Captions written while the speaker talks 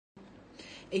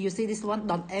If you see this one,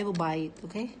 don't ever buy it,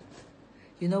 okay?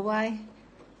 You know why?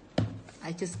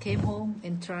 I just came home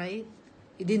and tried it.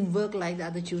 It didn't work like the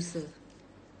other juicer.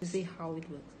 You see how it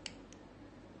works.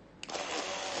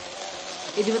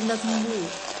 It even doesn't move.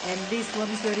 And this one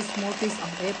is very small piece of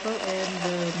apple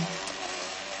and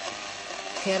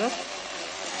carrot.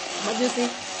 But you see,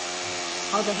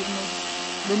 how does it move?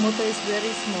 The motor is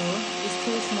very small. It's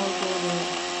too small for the...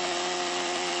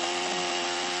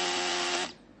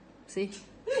 See?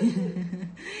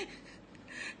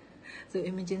 So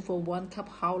imagine for 1 cup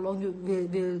how long it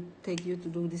will take you to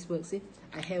do this work. See,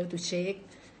 I have to shake.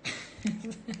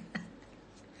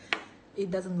 It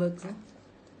doesn't work, see?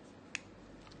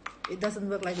 It doesn't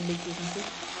work like a big one, see?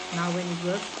 Now when it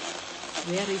works,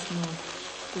 very small,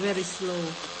 very slow.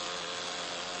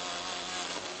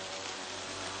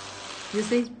 You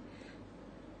see?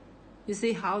 You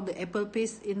see how the apple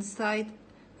piece inside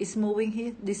is moving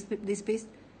here? This piece?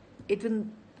 It will...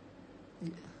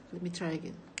 Let me try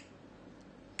again.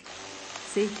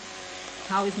 See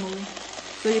how it's moving?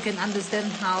 So you can understand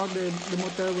how the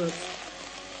motor works.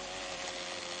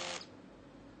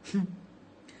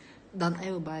 Don't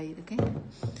ever buy it, okay?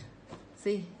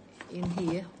 See, in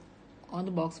here, on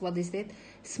the box, what is it?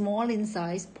 Small in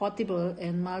size, portable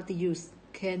and multi-use.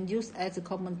 Can use as a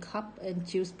common cup and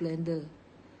juice blender.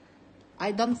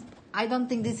 I don't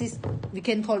think this is, we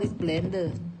can call it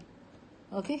blender.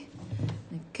 Okay?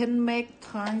 Can make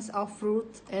kinds of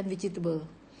fruit and vegetable.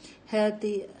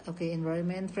 Healthy, okay,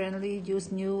 environment friendly,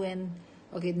 use new and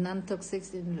okay, non-toxic,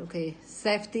 okay,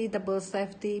 safety, double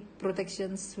safety,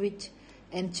 protection, switch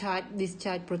and charge,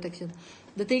 discharge protection.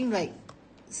 The thing, like,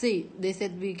 see, they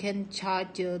said we can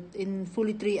charge in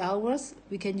fully 3 hours,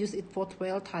 we can use it for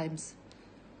 12 times.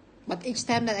 But each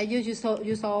time that I use, you saw,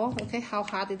 okay, how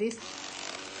hard it is.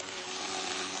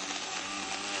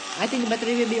 I think the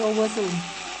battery will be over soon.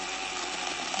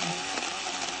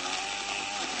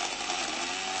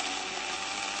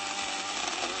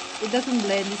 It doesn't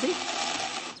blend, you see?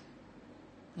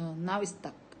 Now it's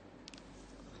stuck.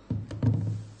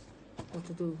 What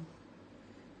to do?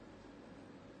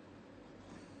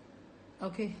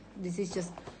 Okay, this is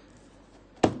just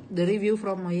the review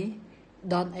from me.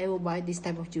 Don't ever buy this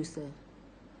type of juicer.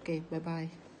 Okay, bye-bye.